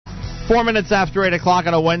4 minutes after 8 o'clock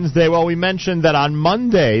on a Wednesday. Well, we mentioned that on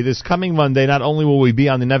Monday, this coming Monday, not only will we be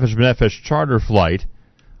on the Nefesh B'Nefesh charter flight,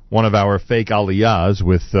 one of our fake aliyahs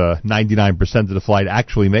with 99% of the flight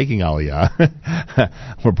actually making aliyah.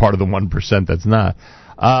 We're part of the 1% that's not.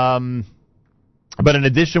 But in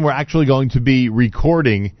addition, we're actually going to be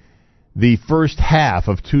recording the first half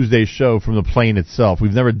of Tuesday's show from the plane itself.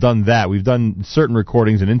 We've never done that. We've done certain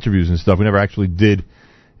recordings and interviews and stuff. We never actually did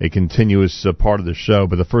a continuous part of the show,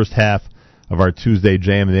 but the first half of our Tuesday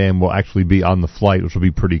JM and AM will actually be on the flight, which will be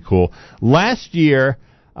pretty cool. Last year,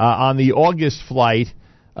 on the August flight,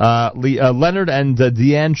 Leonard and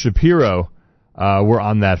Deanne Shapiro were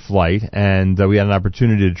on that flight, and we had an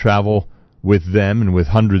opportunity to travel with them and with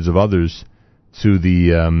hundreds of others to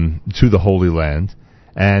the Holy Land.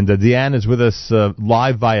 And Deanne is with us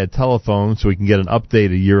live via telephone, so we can get an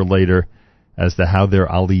update a year later as to how their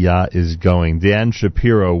aliyah is going. Deanne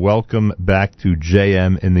Shapiro, welcome back to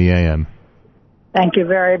JM in the AM. Thank you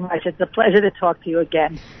very much. It's a pleasure to talk to you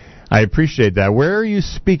again. I appreciate that. Where are you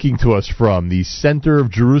speaking to us from? The center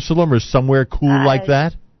of Jerusalem or somewhere cool like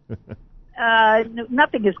that?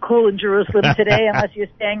 Nothing is cool in Jerusalem today unless you're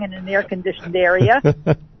staying in an air-conditioned area.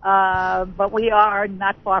 But we are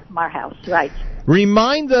not far from our house, right.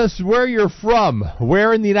 Remind us where you're from.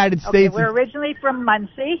 Where in the United States? We're originally from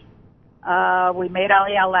Muncie. We made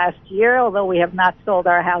Aliyah last year, although we have not sold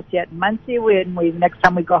our house yet in Muncie. Next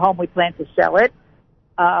time we go home, we plan to sell it.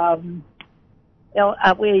 What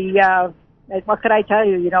could I tell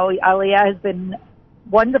you? You know, Aliyah has been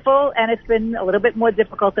wonderful, and it's been a little bit more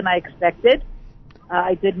difficult than I expected.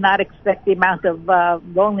 I did not expect the amount of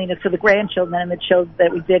loneliness for the grandchildren and the children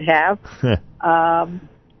that we did have.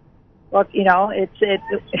 Well, you know,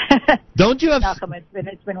 Don't you have?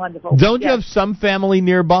 It's been wonderful. Don't you have some family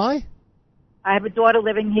nearby? I have a daughter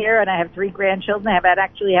living here, and I have 3 grandchildren. I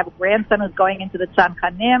actually have a grandson who's going into the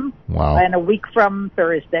Tzanchanim. Wow. And a week from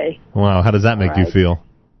Thursday. Wow. How does that make you feel?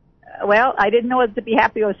 Well, I didn't know whether to be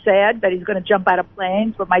happy or sad that he's going to jump out of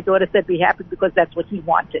planes, but my daughter said be happy because that's what he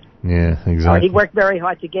wanted. Yeah, exactly. He worked very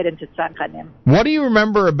hard to get into Tzanchanim. What do you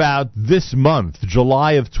remember about this month,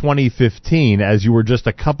 July of 2015, as you were just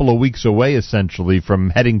a couple of weeks away, essentially,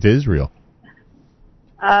 from heading to Israel?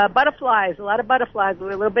 Butterflies, a lot of butterflies. We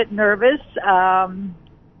were a little bit nervous.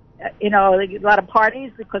 You know, a lot of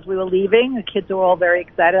parties because we were leaving. The kids were all very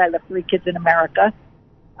excited. I left 3 kids in America.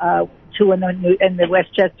 2 in the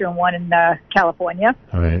Westchester and 1 in California.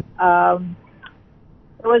 All right.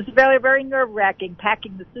 It was very, very nerve-wracking,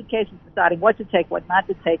 packing the suitcases, deciding what to take, what not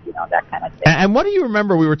to take, you know, that kind of thing. And what do you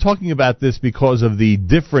remember? We were talking about this because of the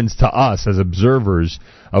difference to us as observers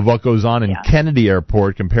of what goes on in Kennedy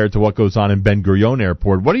Airport compared to what goes on in Ben Gurion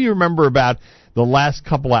Airport. What do you remember about the last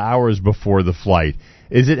couple of hours before the flight?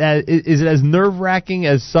 Is it as nerve-wracking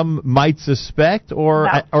as some might suspect, or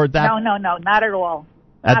No, not at all.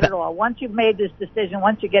 Not at all. Once you've made this decision,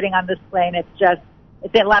 once you're getting on this plane, it's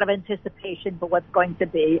a lot of anticipation for what's going to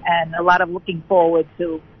be, and a lot of looking forward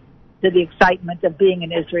to the excitement of being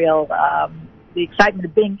in Israel. The excitement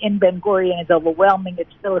of being in Ben Gurion is overwhelming.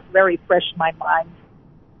 It's very fresh in my mind.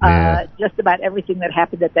 Just about everything that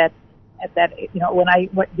happened at that, you know,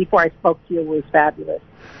 before I spoke to you was fabulous.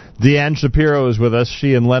 Deanne Shapiro is with us.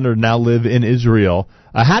 She and Leonard now live in Israel.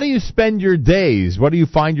 How do you spend your days? What do you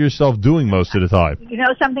find yourself doing most of the time? You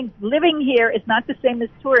know something? Living here is not the same as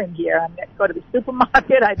touring here. I go to the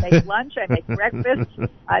supermarket. I make lunch. I make breakfast. Of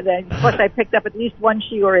course, I picked up at least 1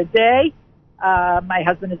 shiur a day. My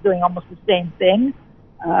husband is doing almost the same thing.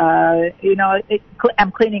 You know,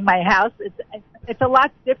 I'm cleaning my house. It's a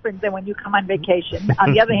lot different than when you come on vacation.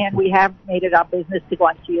 On the other hand, we have made it our business to go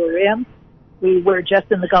on shiurim. We were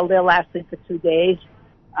just in the Galil last week for 2 days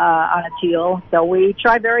on a teal. So we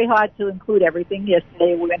try very hard to include everything.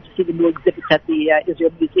 Yesterday we went to see the new exhibits at the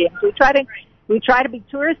Israel Museum. So we try to be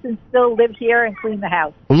tourists and still live here and clean the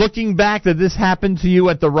house. Looking back, did this happen to you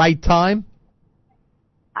at the right time?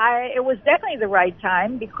 It was definitely the right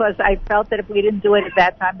time because I felt that if we didn't do it at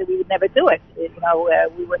that time, that we would never do it. You know,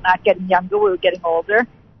 we were not getting younger; we were getting older,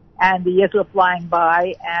 and the years were flying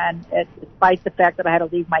by. And despite the fact that I had to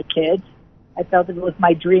leave my kids, I felt that it was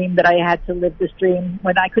my dream that I had to live this dream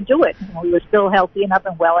when I could do it. And we were still healthy enough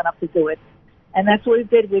and well enough to do it. And that's what we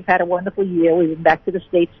did. We've had a wonderful year. We've been back to the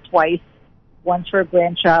States twice, once for a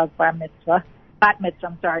grandchild's bat mitzvah,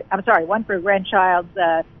 I'm sorry, one for a grandchild's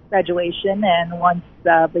graduation and once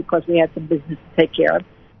because we had some business to take care of.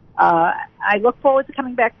 I look forward to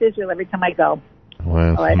coming back to Israel every time I go.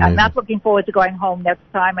 Wow, I'm not looking forward to going home next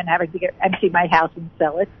time and having to empty my house and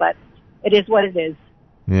sell it, but it is what it is.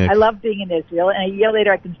 Yeah. I love being in Israel, and a year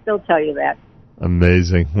later I can still tell you that.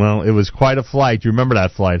 Amazing. Well, it was quite a flight. You remember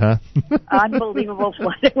that flight, huh? Unbelievable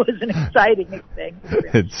flight. It was an exciting thing.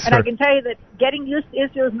 And I can tell you that getting used to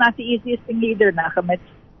Israel is not the easiest thing either, Nachum.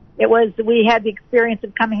 We had the experience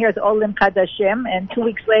of coming here as Olim Kadashim, and 2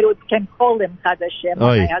 weeks later we became Cholim Kadashim.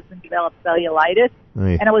 My husband developed cellulitis.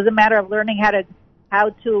 And it was a matter of learning how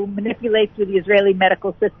to manipulate through the Israeli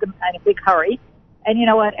medical system in a big hurry. And you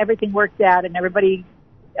know what? Everything worked out, and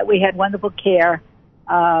we had wonderful care.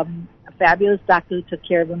 A fabulous doctor who took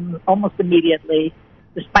care of him almost immediately,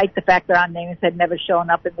 despite the fact that our names had never shown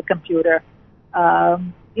up in the computer.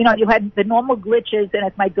 You had the normal glitches, and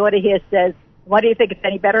as my daughter here says, what do you think, it's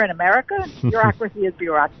any better in America? Bureaucracy is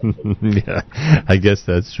bureaucracy. Yeah, I guess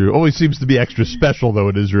that's true. Always seems to be extra special, though,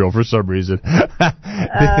 in Israel for some reason.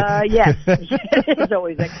 Yes, it is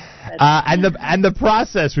always extra special. And the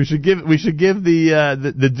process, we should give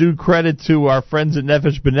the due credit to our friends at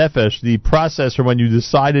Nefesh B'Nefesh. The process from when you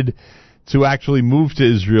decided to actually move to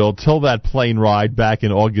Israel till that plane ride back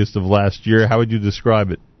in August of last year. How would you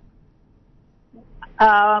describe it?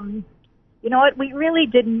 You know what? We really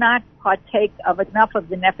did not partake of enough of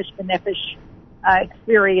the Nefesh B'Nefesh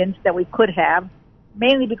experience that we could have,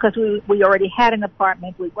 mainly because we already had an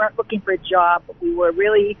apartment. We weren't looking for a job. We were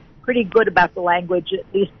really pretty good about the language.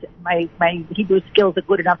 At least my Hebrew skills are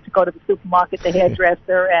good enough to go to the supermarket, the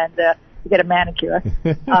hairdresser, and to get a manicure.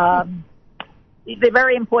 They're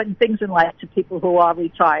very important things in life to people who are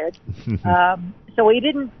retired. So we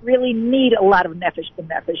didn't really need a lot of Nefesh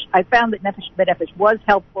B'Nefesh. I found that Nefesh B'Nefesh was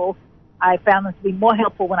helpful. I found them to be more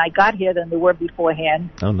helpful when I got here than they were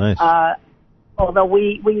beforehand. Oh, nice. Although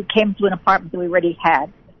we came to an apartment that we already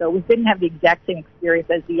had, so we didn't have the exact same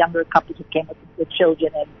experience as the younger couples who came with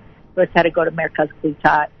children and first had to go to Merkaz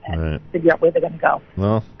Klita and figure out where they're going to go.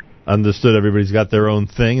 Well, understood. Everybody's got their own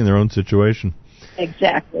thing and their own situation.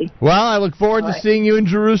 Exactly. Well, I look forward to seeing you in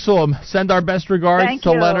Jerusalem. Send our best regards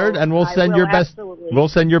to Leonard, and we'll send your best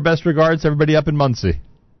regards to everybody up in Muncie.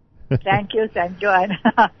 Thank you.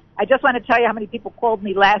 I just want to tell you how many people called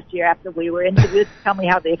me last year after we were interviewed to tell me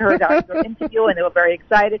how they'd heard our interview, and they were very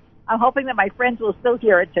excited. I'm hoping that my friends will still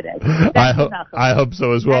hear it today. I hope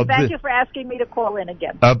so as well. And thank you for asking me to call in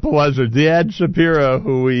again. A pleasure. Deanne Shapiro,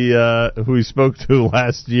 who we spoke to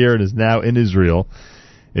last year and is now in Israel,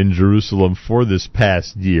 in Jerusalem for this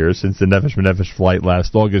past year, since the Nefesh B'Nefesh flight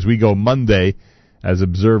last August. We go Monday as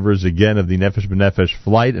observers again of the Nefesh B'Nefesh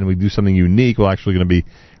flight, and we do something unique. We're actually going to be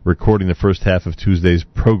recording the first half of Tuesday's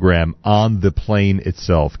program on the plane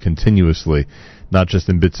itself, continuously, not just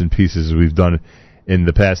in bits and pieces as we've done in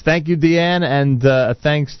the past. Thank you, Deanne, and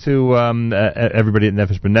thanks to everybody at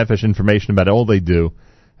Nefesh B'Nefesh. Information about all they do,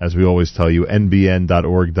 as we always tell you,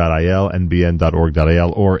 nbn.org.il,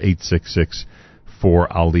 nbn.org.il, or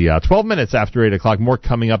 866-4-ALIYAH. 12 minutes after 8 o'clock. More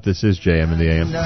coming up. This is JM in the AM.